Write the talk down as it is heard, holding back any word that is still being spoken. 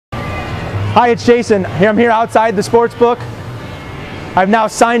Hi, it's Jason. I'm here outside the sports book. I've now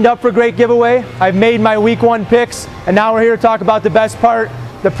signed up for Great Giveaway. I've made my week 1 picks, and now we're here to talk about the best part,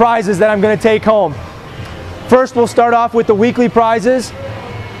 the prizes that I'm going to take home. First, we'll start off with the weekly prizes.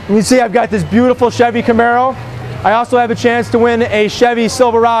 You can see I've got this beautiful Chevy Camaro. I also have a chance to win a Chevy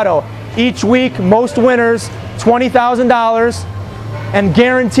Silverado. Each week, most winners, $20,000, and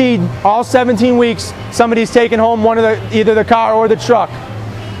guaranteed all 17 weeks, somebody's taking home either the car or the truck.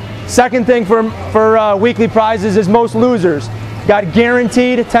 Second thing for weekly prizes is most losers. Got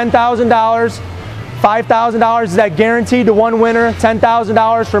guaranteed $10,000, $5,000 is that guaranteed to one winner,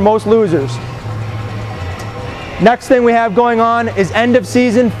 $10,000 for most losers. Next thing we have going on is end of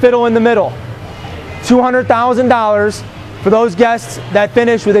season fiddle in the middle. $200,000 for those guests that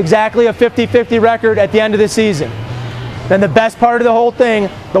finish with exactly a 50-50 record at the end of the season. Then the best part of the whole thing,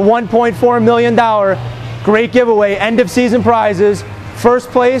 the $1.4 million Great Giveaway end of season prizes. First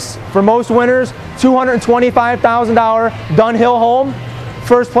place for most winners, $225,000 Dunhill home.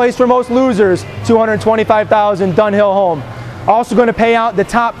 First place for most losers, $225,000 Dunhill home. Also going to pay out the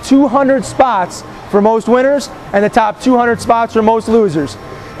top 200 spots for most winners and the top 200 spots for most losers.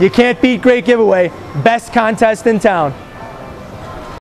 You can't beat Great Giveaway, best contest in town.